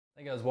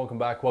Hey guys, welcome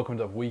back. Welcome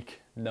to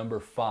week number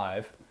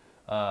 5.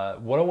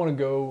 What I want to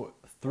go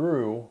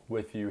through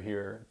with you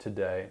here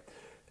today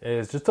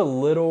is just a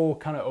little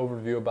kind of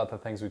overview about the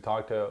things we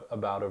talked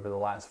about over the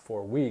last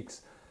 4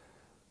 weeks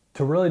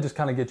to really just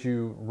kind of get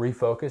you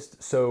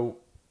refocused. So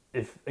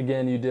if,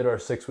 again, you did our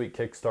 6-week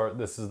kickstart,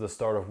 this is the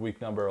start of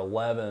week number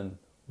 11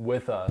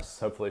 with us,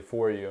 hopefully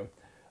for you.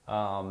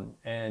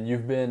 And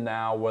you've been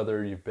now,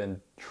 whether you've been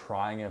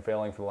trying and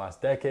failing for the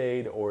last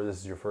decade or this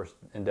is your first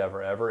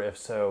endeavor ever, if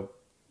so,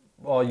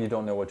 well, you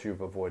don't know what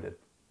you've avoided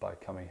by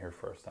coming here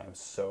first. I'm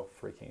so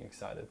freaking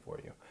excited for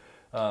you.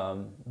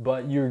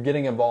 But you're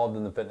getting involved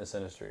in the fitness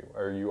industry,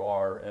 or you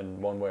are in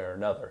one way or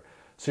another.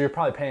 So you're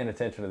probably paying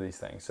attention to these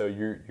things. So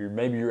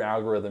maybe your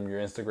algorithm,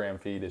 your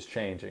Instagram feed is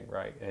changing,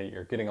 right? Hey,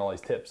 you're getting all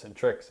these tips and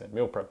tricks and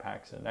meal prep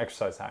hacks and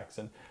exercise hacks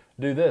and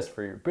do this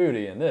for your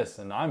booty and this.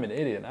 And I'm an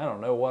idiot and I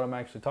don't know what I'm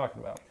actually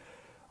talking about.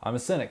 I'm a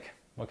cynic.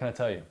 What can I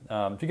tell you?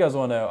 If you guys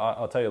want to know,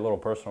 I'll tell you a little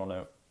personal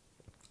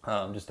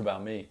note just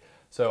about me.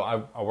 So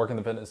I work in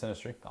the fitness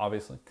industry,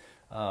 obviously.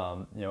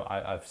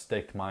 I've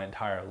staked my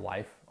entire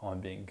life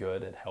on being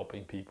good at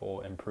helping people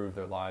improve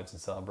their lives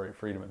and celebrate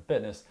freedom and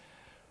fitness.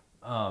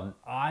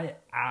 I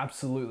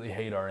absolutely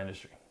hate our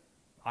industry.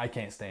 I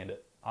can't stand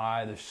it.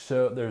 I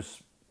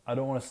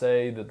don't want to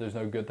say that there's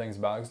no good things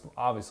about it.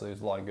 Obviously,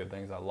 there's a lot of good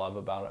things I love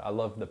about it. I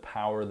love the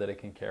power that it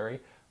can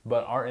carry.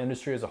 But our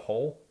industry as a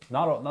whole,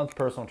 not the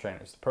personal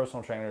trainers. The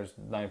personal trainers,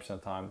 90% of the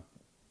time,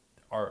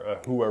 are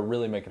who are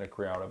really making a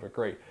career out of it.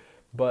 Great.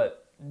 But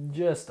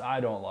I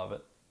don't love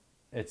it.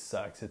 It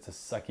sucks. It's a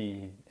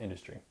sucky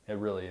industry. It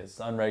really is. It's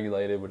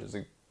unregulated, which is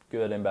a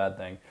good and bad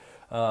thing.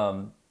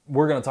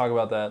 We're going to talk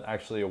about that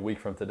actually a week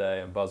from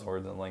today in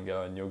Buzzwords and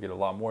Lingo, and you'll get a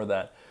lot more of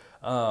that.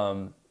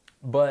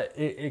 But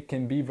it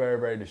can be very,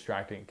 very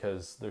distracting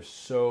because there's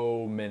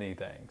so many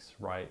things,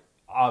 right?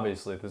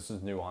 Obviously, this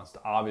is nuanced.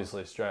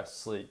 Obviously, stress,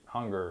 sleep,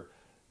 hunger,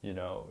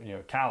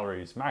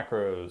 calories,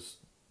 macros,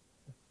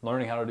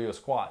 learning how to do a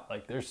squat.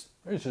 Like there's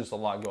just a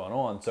lot going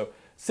on. So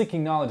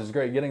seeking knowledge is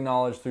great. Getting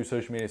knowledge through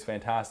social media is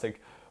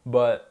fantastic.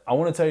 But I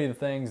want to tell you the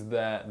things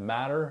that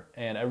matter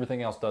and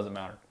everything else doesn't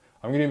matter.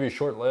 I'm going to give you a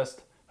short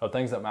list of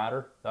things that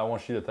matter that I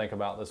want you to think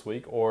about this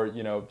week. Or,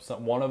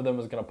 one of them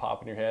is going to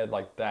pop in your head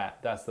like that.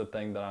 That's the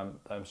thing that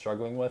I'm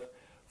struggling with.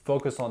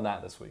 Focus on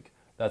that this week.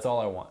 That's all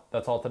I want.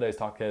 That's all today's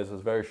talk is. It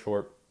was very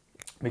short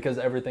because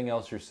everything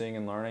else you're seeing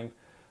and learning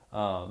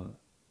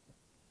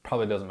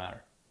probably doesn't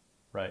matter,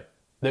 right?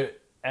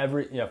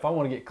 If I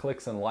want to get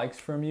clicks and likes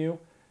from you,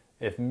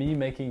 if me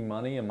making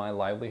money and my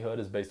livelihood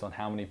is based on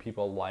how many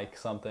people like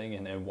something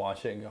and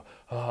watch it and go,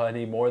 oh, I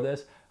need more of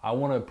this, I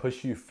want to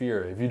push you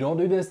fear. If you don't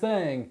do this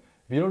thing,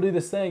 you're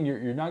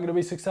not going to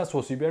be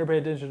successful, so you better pay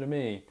attention to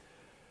me.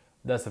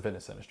 That's the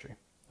fitness industry,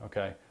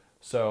 okay?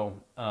 So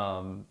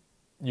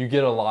you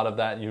get a lot of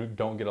that. You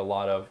don't get a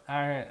lot of,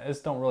 all right,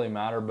 this don't really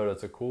matter, but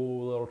it's a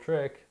cool little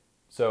trick.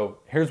 So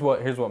here's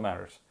what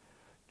matters.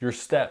 Your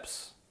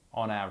steps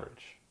on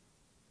average.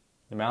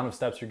 The amount of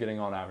steps you're getting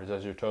on average,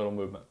 that's your total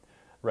movement,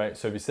 right?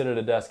 So if you sit at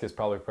a desk, it's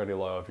probably pretty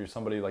low. If you're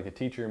somebody like a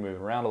teacher, you're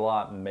moving around a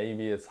lot,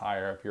 maybe it's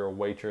higher. If you're a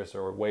waitress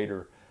or a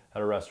waiter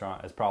at a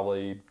restaurant, it's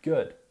probably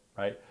good,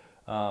 right?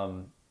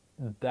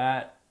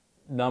 That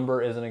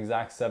number isn't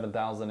exact.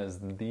 7,000 is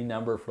the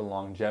number for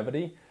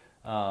longevity,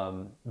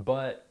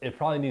 but it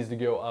probably needs to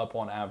go up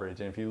on average.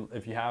 And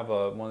if you have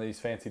one of these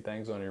fancy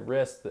things on your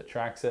wrist that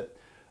tracks it,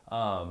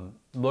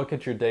 look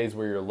at your days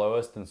where you're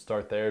lowest and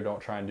start there.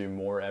 Don't try and do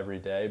more every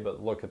day,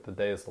 but look at the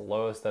day that's the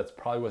lowest. That's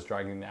probably what's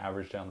dragging the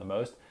average down the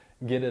most.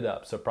 Get it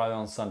up. So probably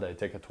on Sunday,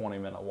 take a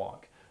 20-minute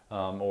walk,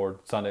 or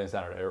Sunday and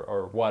Saturday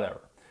or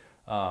whatever.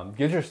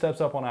 Get your steps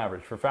up on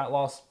average. For fat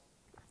loss,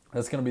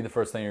 that's going to be the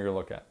first thing you're going to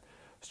look at.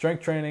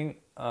 Strength training,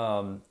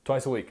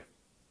 twice a week.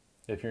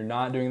 If you're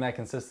not doing that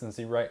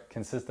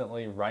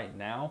consistently right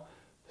now,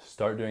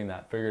 start doing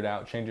that. Figure it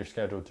out. Change your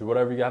schedule. Do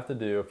whatever you have to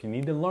do. If you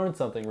need to learn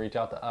something, reach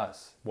out to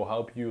us. We'll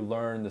help you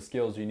learn the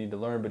skills you need to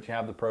learn, but you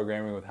have the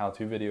programming with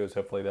how-to videos.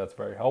 Hopefully that's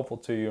very helpful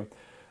to you.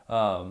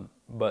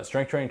 But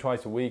strength training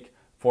twice a week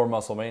for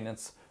muscle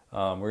maintenance.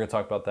 We're going to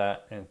talk about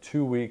that in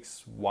 2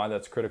 weeks, why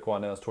that's critical. I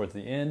know it's towards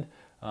the end,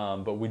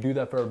 but we do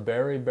that for a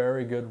very,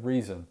 very good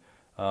reason.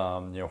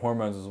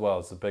 Hormones as well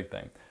is a big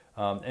thing.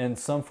 And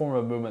some form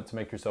of movement to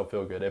make yourself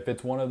feel good. If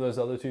it's one of those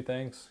other two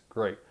things,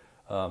 great.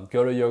 Go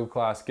to a yoga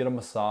class, get a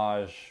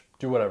massage,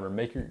 do whatever.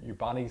 Make your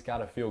body's got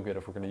to feel good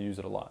if we're going to use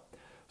it a lot.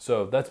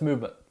 So that's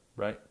movement,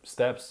 right?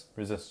 Steps,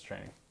 resistance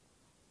training.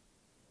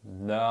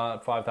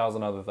 Not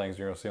 5,000 other things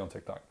you're going to see on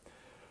TikTok.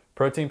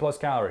 Protein plus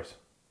calories.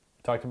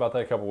 Talked about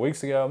that a couple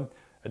weeks ago.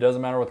 It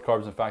doesn't matter what the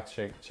carbs and fats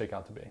shake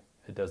out to be.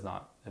 It does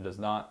not. It does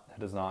not.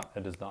 It does not.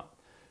 It does not.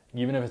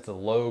 Even if it's a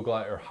low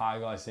or high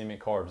glycemic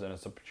carbs and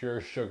it's a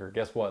pure sugar,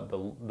 guess what?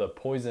 The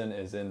poison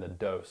is in the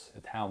dose.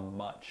 It's how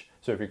much.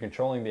 So if you're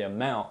controlling the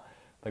amount,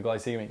 the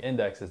glycemic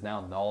index is now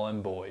null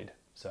and void.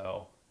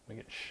 So we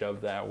can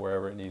shove that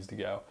wherever it needs to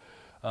go.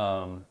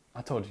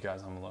 I told you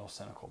guys I'm a little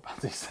cynical about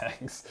these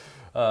things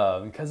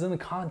because in the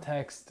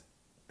context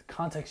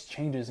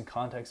changes and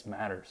context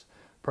matters.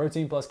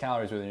 Protein plus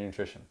calories with your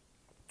nutrition.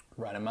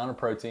 right amount of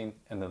protein,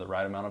 and then the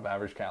right amount of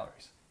average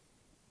calories.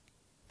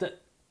 That's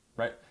it,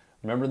 right?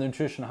 Remember the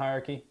nutrition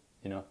hierarchy?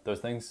 Those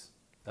things,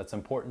 that's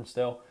important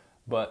still,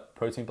 but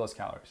protein plus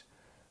calories.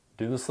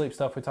 Do the sleep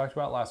stuff we talked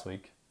about last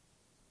week.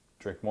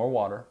 Drink more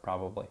water,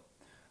 probably.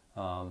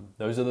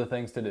 Those are the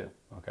things to do,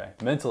 okay?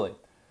 Mentally,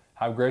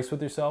 have grace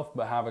with yourself,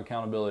 but have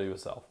accountability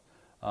with yourself.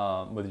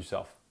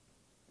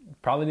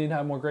 Probably need to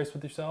have more grace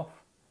with yourself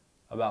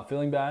about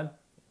feeling bad,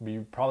 but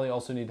you probably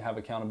also need to have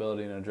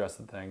accountability and address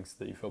the things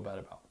that you feel bad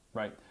about,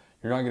 right?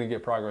 You're not going to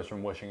get progress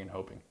from wishing and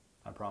hoping.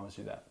 I promise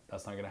you that.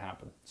 That's not going to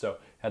happen. So you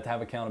have to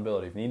have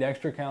accountability. If you need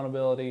extra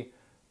accountability,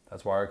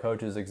 that's why our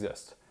coaches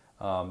exist.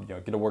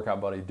 Get a workout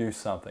buddy, do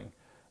something.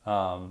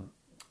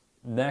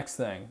 Next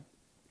thing,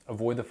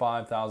 avoid the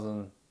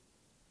 5,000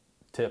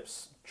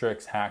 tips,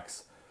 tricks,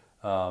 hacks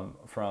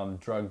from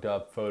drugged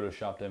up,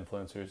 photoshopped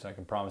influencers. I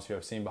can promise you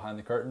I've seen behind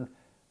the curtain.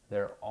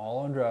 They're all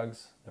on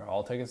drugs. They're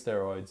all taking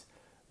steroids.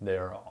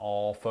 They're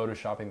all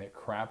photoshopping the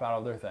crap out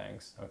of their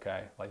things,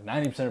 okay? Like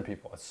 90% of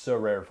people. It's so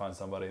rare to find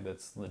somebody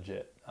that's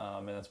legit.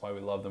 And that's why we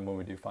love them when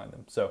we do find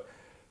them. So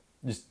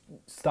just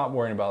stop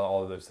worrying about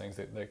all of those things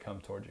that come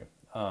towards you.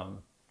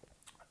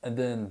 And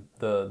then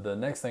the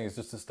next thing is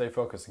just to stay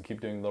focused and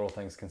keep doing little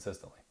things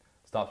consistently.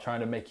 Stop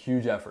trying to make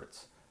huge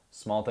efforts.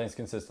 Small things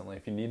consistently.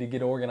 If you need to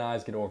get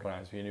organized, get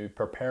organized. If you need to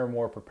prepare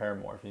more, prepare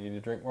more. If you need to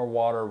drink more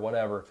water,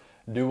 whatever,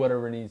 do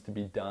whatever needs to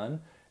be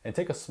done. And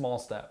take a small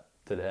step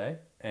today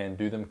and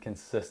do them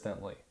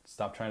consistently.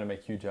 Stop trying to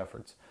make huge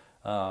efforts.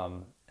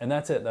 And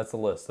that's it. That's the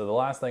list. So the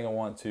last thing I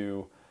want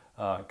to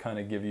kind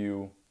of give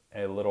you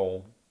a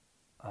little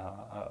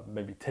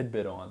maybe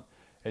tidbit on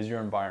is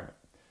your environment.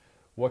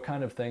 What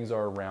kind of things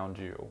are around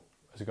you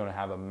is going to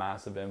have a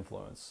massive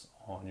influence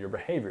on your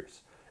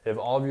behaviors. If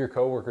all of your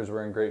coworkers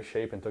were in great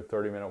shape and took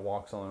 30-minute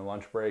walks on their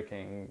lunch break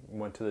and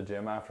went to the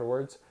gym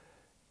afterwards,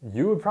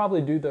 you would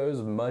probably do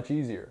those much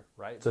easier,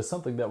 right? So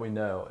something that we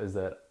know is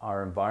that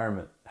our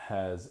environment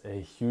has a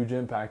huge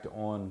impact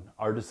on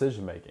our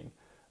decision making.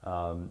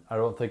 I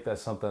don't think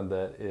that's something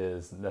that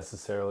is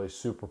necessarily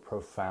super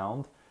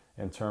profound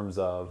in terms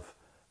of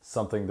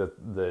something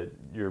that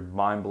you're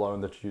mind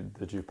blown that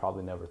you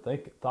probably never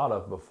thought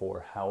of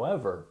before.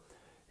 However,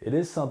 it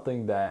is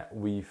something that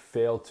we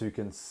fail to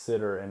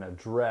consider and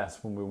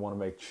address when we want to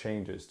make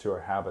changes to our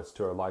habits,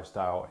 to our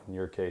lifestyle. In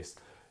your case,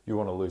 you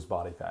want to lose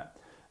body fat.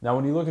 Now,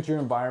 when you look at your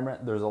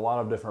environment, there's a lot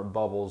of different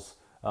bubbles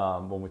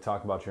when we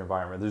talk about your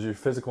environment. There's your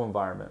physical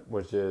environment,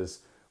 which is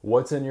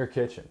what's in your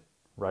kitchen,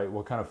 right?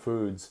 What kind of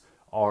foods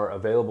are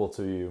available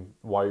to you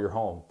while you're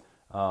home?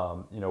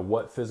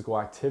 What physical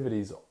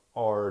activities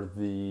are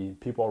the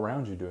people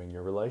around you doing,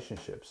 your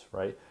relationships,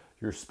 right?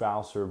 Your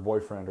spouse or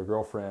boyfriend or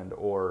girlfriend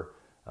or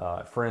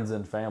friends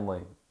and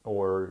family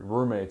or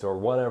roommates or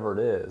whatever it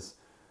is.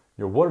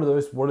 What do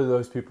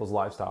those people's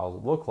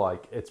lifestyles look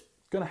like? It's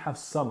going to have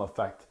some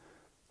effect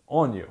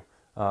on you.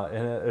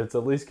 And it's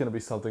at least going to be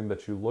something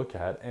that you look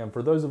at. And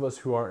for those of us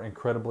who aren't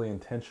incredibly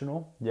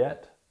intentional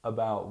yet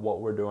about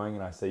what we're doing,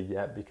 and I say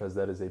yet because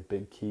that is a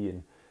big key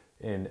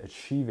in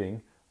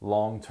achieving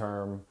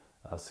long-term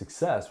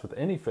success with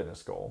any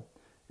fitness goal,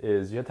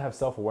 is you have to have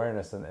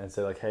self-awareness and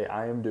say like, hey,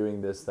 I am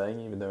doing this thing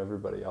even though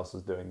everybody else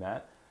is doing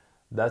that.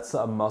 That's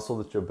a muscle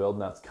that you'll build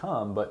and that's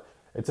come, but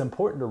it's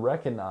important to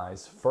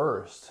recognize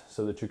first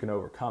so that you can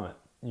overcome it.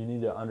 You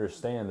need to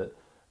understand that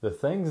the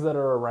things that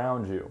are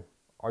around you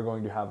are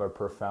going to have a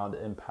profound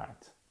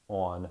impact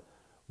on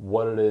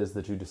what it is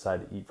that you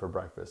decide to eat for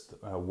breakfast,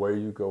 where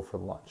you go for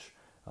lunch,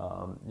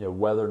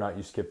 whether or not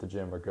you skip the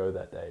gym or go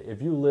that day.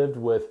 If you lived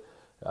with,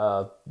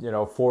 4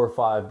 or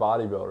 5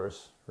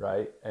 bodybuilders,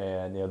 right?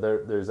 And,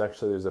 there's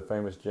a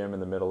famous gym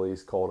in the Middle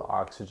East called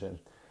Oxygen.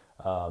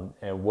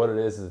 And what it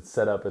is it's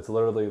set up, it's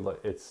literally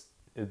like,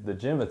 the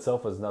gym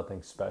itself is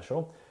nothing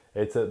special.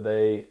 It's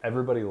that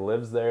everybody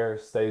lives there,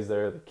 stays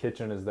there, the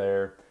kitchen is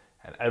there,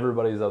 and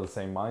everybody's of the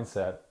same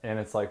mindset. And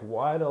it's like,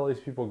 why do all these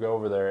people go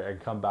over there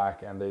and come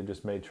back and they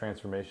just made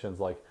transformations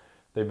like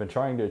they've been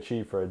trying to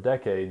achieve for a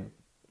decade,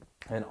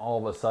 and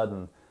all of a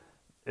sudden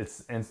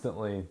it's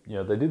instantly,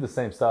 they do the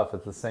same stuff,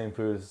 it's the same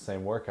food, it's the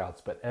same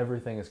workouts, but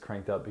everything is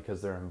cranked up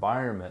because their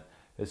environment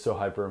is so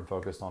hyper and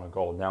focused on a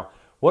goal. Now,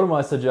 what am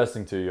I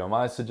suggesting to you? Am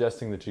I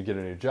suggesting that you get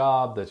a new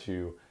job, that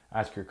you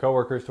ask your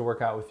coworkers to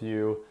work out with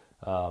you,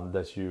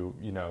 that you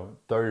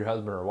throw your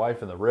husband or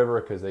wife in the river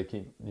because they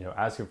keep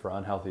asking for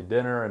unhealthy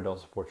dinner and don't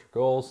support your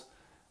goals?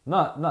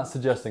 Not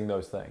suggesting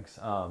those things.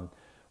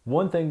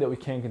 One thing that we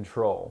can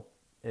control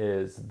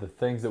is the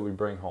things that we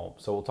bring home.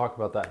 So we'll talk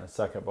about that in a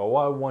second. But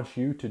what I want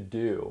you to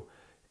do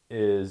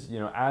is,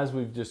 as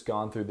we've just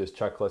gone through this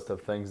checklist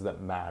of things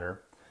that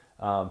matter,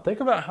 think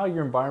about how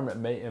your environment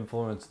may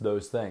influence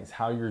those things,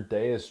 how your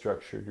day is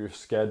structured, your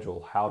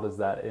schedule, how does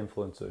that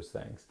influence those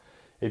things?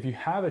 If you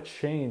have a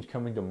change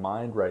coming to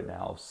mind right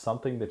now,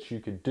 something that you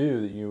could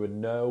do that you would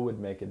know would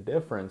make a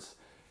difference,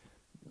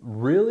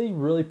 really,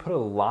 really put a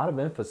lot of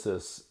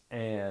emphasis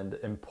and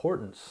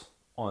importance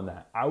on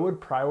that. I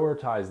would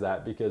prioritize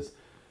that because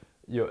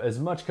as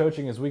much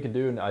coaching as we can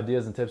do and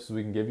ideas and tips as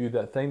we can give you,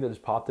 that thing that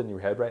just popped in your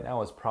head right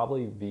now is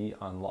probably the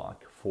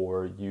unlock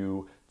for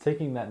you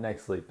taking that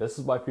next leap. This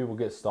is why people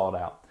get stalled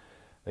out.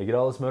 They get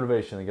all this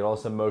motivation, they get all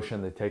this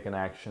emotion, they take an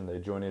action, they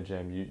join a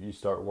gym, you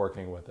start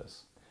working with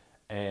us.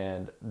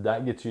 And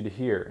that gets you to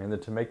here. And then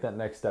to make that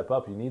next step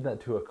up, you need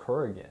that to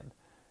occur again.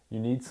 You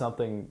need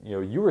something,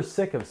 you were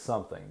sick of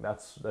something.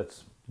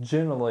 That's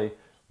generally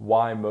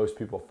why most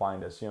people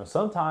find us.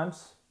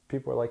 Sometimes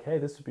people are like, hey,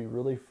 this would be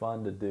really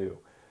fun to do.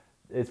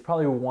 It's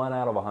probably 1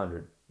 out of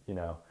 100,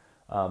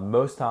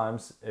 Most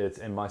times it's,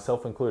 and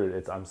myself included,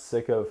 it's I'm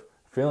sick of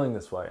feeling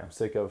this way. I'm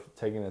sick of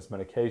taking this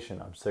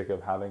medication. I'm sick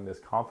of having this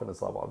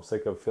confidence level. I'm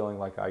sick of feeling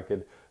like I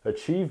could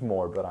achieve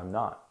more, but I'm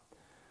not.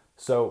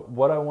 So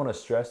what I want to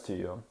stress to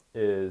you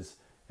is,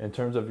 in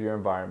terms of your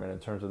environment, in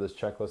terms of this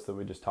checklist that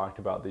we just talked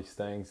about, these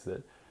things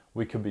that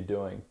we could be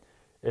doing,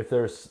 if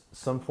there's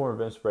some form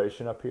of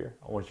inspiration up here,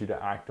 I want you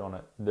to act on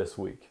it this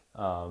week.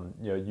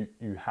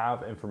 You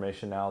have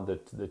information now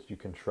that you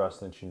can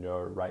trust, that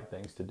are right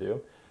things to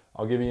do.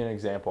 I'll give you an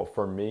example.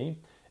 For me,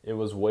 it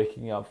was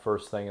waking up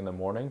first thing in the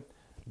morning,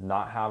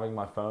 not having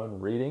my phone,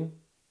 reading,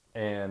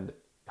 and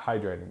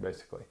hydrating,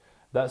 basically.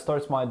 That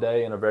starts my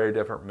day in a very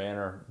different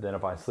manner than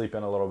if I sleep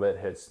in a little bit,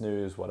 hit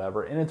snooze,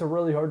 whatever. And it's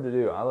really hard to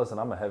do.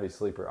 I'm a heavy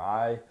sleeper.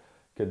 I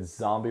could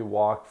zombie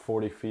walk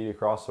 40 feet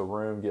across the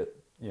room,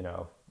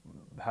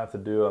 have to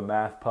do a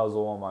math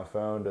puzzle on my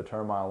phone to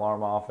turn my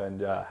alarm off, and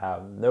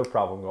have no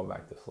problem going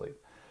back to sleep.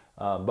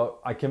 But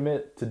I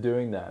commit to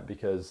doing that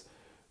because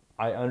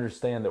I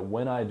understand that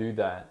when I do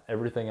that,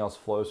 everything else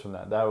flows from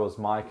that. That was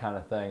my kind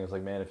of thing. It's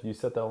like, man, if you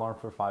set the alarm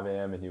for 5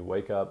 a.m. and you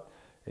wake up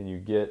and you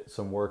get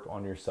some work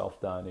on yourself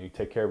done and you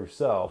take care of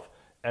yourself,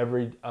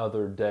 every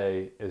other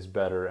day is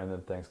better, and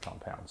then things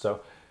compound.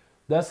 So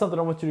that's something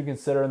I want you to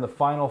consider. And the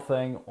final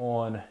thing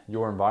on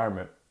your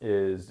environment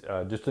is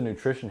just a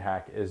nutrition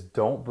hack is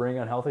don't bring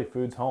unhealthy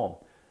foods home.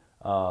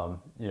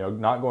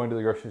 Not going to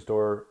the grocery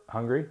store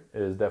hungry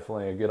is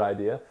definitely a good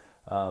idea,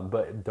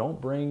 but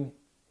don't bring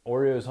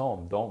Oreos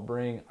home. Don't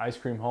bring ice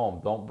cream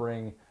home. Don't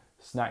bring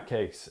snack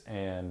cakes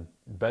and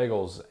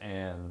bagels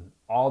and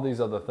all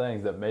these other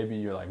things that maybe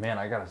you're like, man,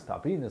 I got to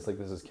stop eating this. Like,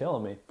 this is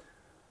killing me.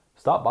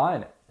 Stop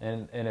buying it.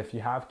 And if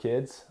you have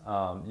kids,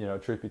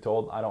 truth be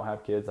told, I don't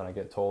have kids, and I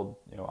get told,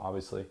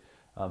 obviously,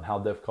 how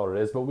difficult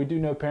it is. But we do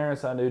know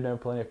parents. I do know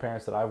plenty of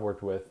parents that I've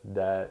worked with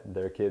that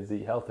their kids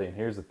eat healthy. And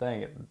here's the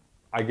thing.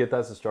 I get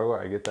that's a struggle.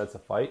 I get that's a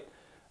fight.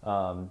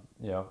 I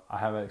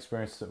haven't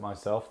experienced it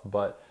myself,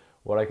 but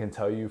what I can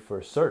tell you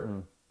for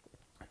certain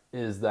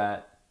is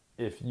that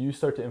if you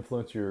start to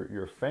influence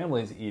your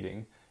family's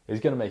eating, it's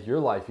going to make your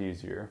life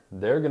easier.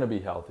 They're going to be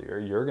healthier.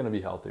 You're going to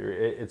be healthier.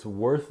 It's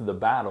worth the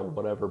battle,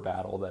 whatever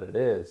battle that it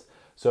is.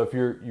 So if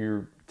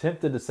you're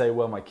tempted to say,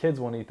 well, my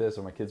kids won't eat this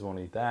or my kids won't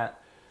eat that.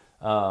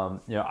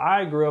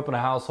 I grew up in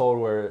a household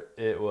where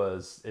it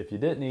was, if you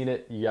didn't eat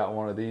it, you got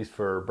one of these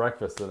for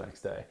breakfast the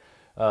next day.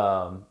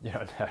 My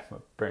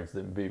parents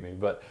didn't beat me,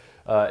 but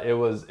it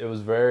was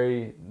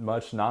very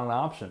much not an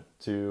option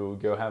to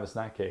go have a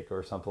snack cake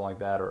or something like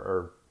that,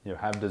 or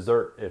have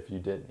dessert if you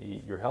didn't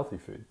eat your healthy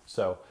food.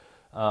 So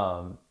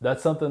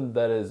that's something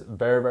that is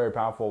very, very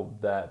powerful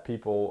that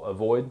people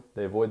avoid.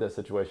 They avoid that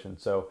situation.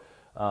 So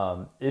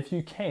if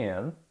you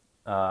can,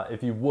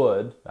 if you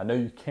would, I know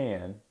you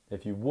can,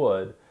 if you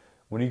would,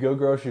 when you go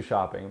grocery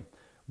shopping,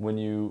 when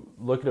you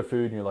look at a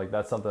food and you're like,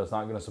 that's something that's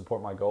not going to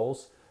support my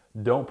goals,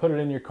 don't put it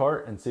in your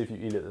cart and see if you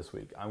eat it this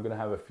week. I'm going to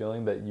have a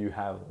feeling that you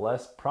have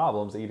less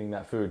problems eating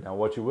that food. Now,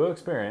 what you will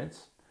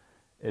experience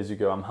is you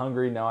go, I'm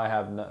hungry, now I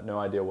have no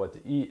idea what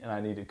to eat, and I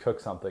need to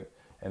cook something.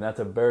 And that's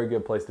a very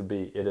good place to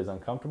be. It is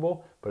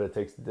uncomfortable, but it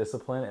takes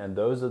discipline, and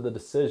those are the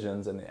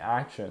decisions and the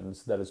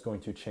actions that is going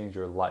to change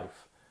your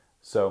life.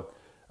 So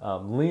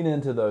lean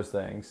into those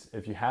things.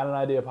 If you had an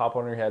idea pop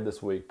on your head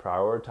this week,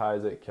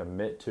 prioritize it,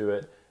 commit to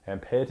it,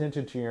 and pay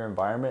attention to your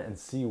environment and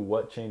see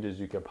what changes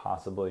you could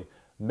possibly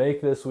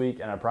make this week.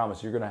 And I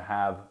promise you're going to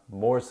have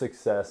more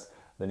success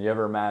than you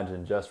ever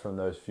imagined just from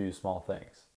those few small things.